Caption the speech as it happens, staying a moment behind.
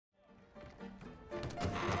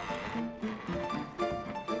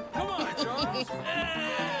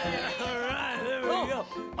All right, there we go.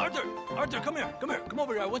 Arthur, come here. Come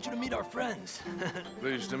over here. I want you to meet our friends.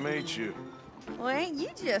 Pleased to meet you. Well, ain't you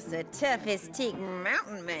just a tough-as-teak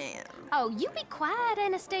mountain man? Oh, you be quiet,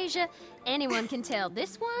 Anastasia. Anyone can tell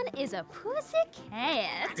this one is a pussy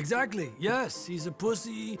cat. Exactly. Yes, he's a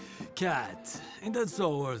pussy cat. Ain't that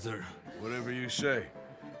so, Arthur? Whatever you say.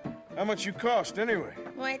 How much you cost, anyway?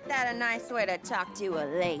 Well, ain't that a nice way to talk to a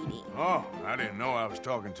lady? Oh, I didn't know I was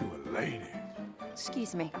talking to a lady.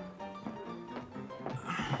 Excuse me.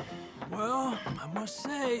 Well, I must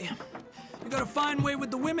say, you got a fine way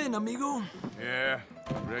with the women, amigo. Yeah,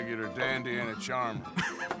 regular dandy and a charmer.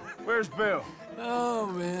 Where's Bill? Oh,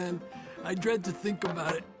 man. I dread to think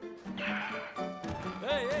about it.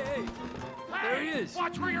 Hey! There he is.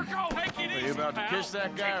 Watch where you're going. Take it easy, Are you about to pal. kiss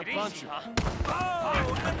that guy or Take it punch easy, him? huh?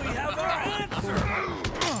 Oh, and we have our answer.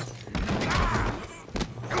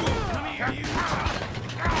 Come here, you.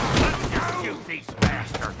 Shoot these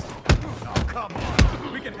bastards. Oh, come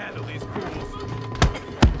on. We can handle these fools.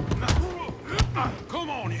 Come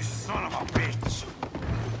on, you son of a bitch.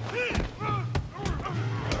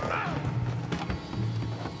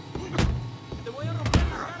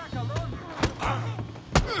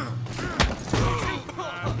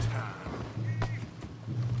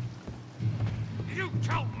 You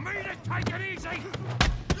tell me to take it easy?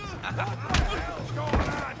 What the hell's going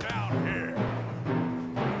on down here?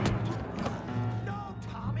 No,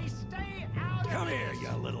 Tommy, stay out of Come here, you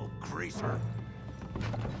little greaser.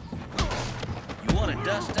 You want to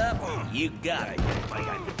dust up? You got it.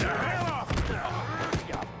 Get the hell off!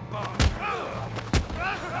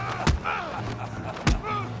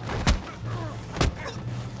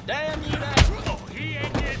 Damn you, that. Oh, he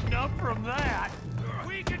ain't getting up from that.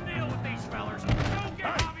 We can deal with these fellers. Don't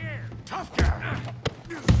get off here. Tough guy.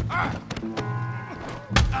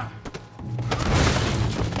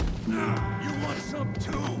 You want some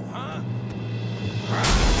too, huh?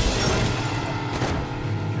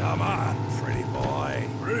 Come on, pretty boy.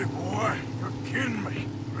 Pretty boy? You're kidding me.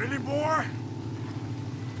 Pretty boy?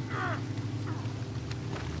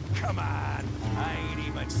 Come on. I ain't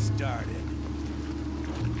even started.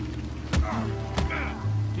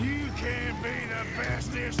 You can't be the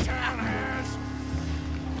best this town has.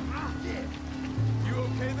 You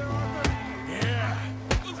okay there, Arthur? Yeah,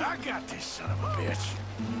 I got this son of a bitch.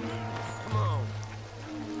 Come on.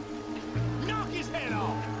 Knock his head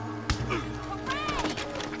off.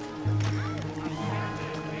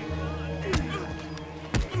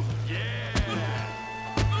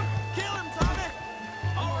 Kill him, Tommy.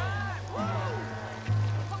 All right.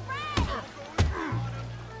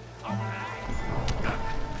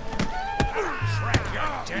 Crack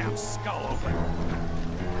your damn skull open.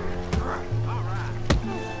 All right.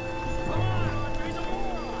 Come on, Arthur. He's a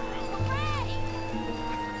moron.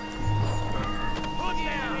 Put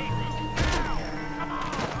down. Come on.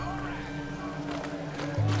 All right.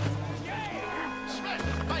 Yeah. Smash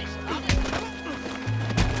his face, Tommy.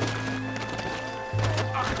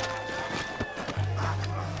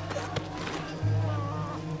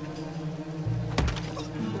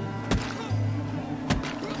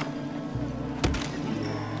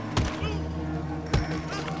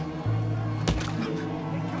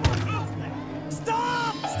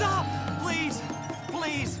 Stop!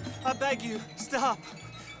 Please, I beg you, stop.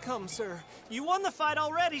 Come, sir. You won the fight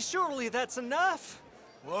already. Surely that's enough.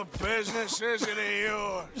 What business is it of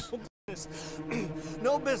yours?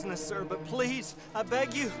 No business, sir, but please, I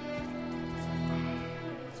beg you.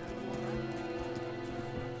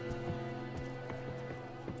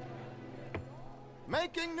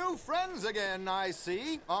 Making new friends again, I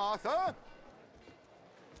see, Arthur.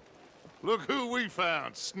 Look who we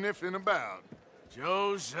found sniffing about.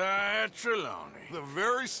 Josiah Trelawney. The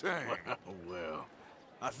very same. Well,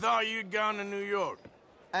 I thought you'd gone to New York.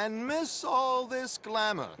 And miss all this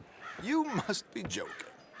glamour. You must be joking.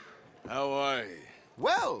 How are you?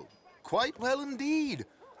 Well, quite well indeed.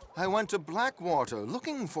 I went to Blackwater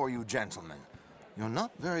looking for you gentlemen. You're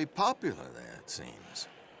not very popular there, it seems.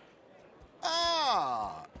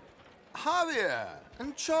 Ah, Javier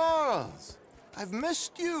and Charles. I've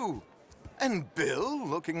missed you. And Bill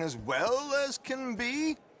looking as well as can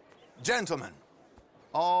be. Gentlemen,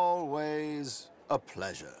 always a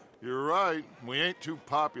pleasure. You're right. We ain't too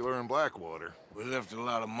popular in Blackwater. We left a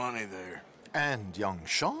lot of money there. And young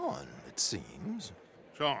Sean, it seems.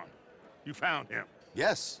 Sean, you found him.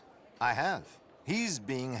 Yes, I have. He's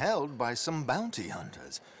being held by some bounty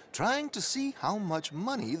hunters, trying to see how much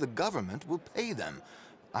money the government will pay them.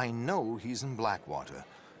 I know he's in Blackwater,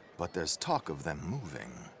 but there's talk of them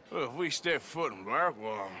moving. Well, if we step foot in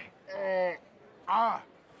Blackwater...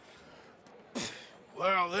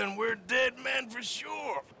 Well, then we're dead men for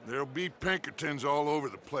sure. There'll be Pinkertons all over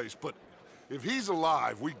the place, but if he's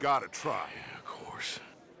alive, we gotta try. Yeah, of course.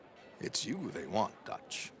 It's you they want,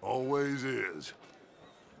 Dutch. Always is.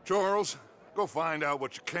 Charles, go find out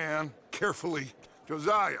what you can, carefully.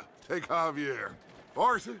 Josiah, take Javier.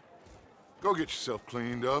 Arthur, go get yourself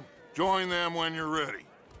cleaned up. Join them when you're ready.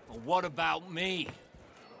 Well, what about me?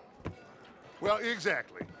 Well,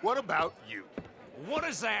 exactly. What about you? What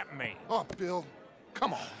does that mean? Oh, Bill,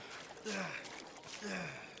 come on.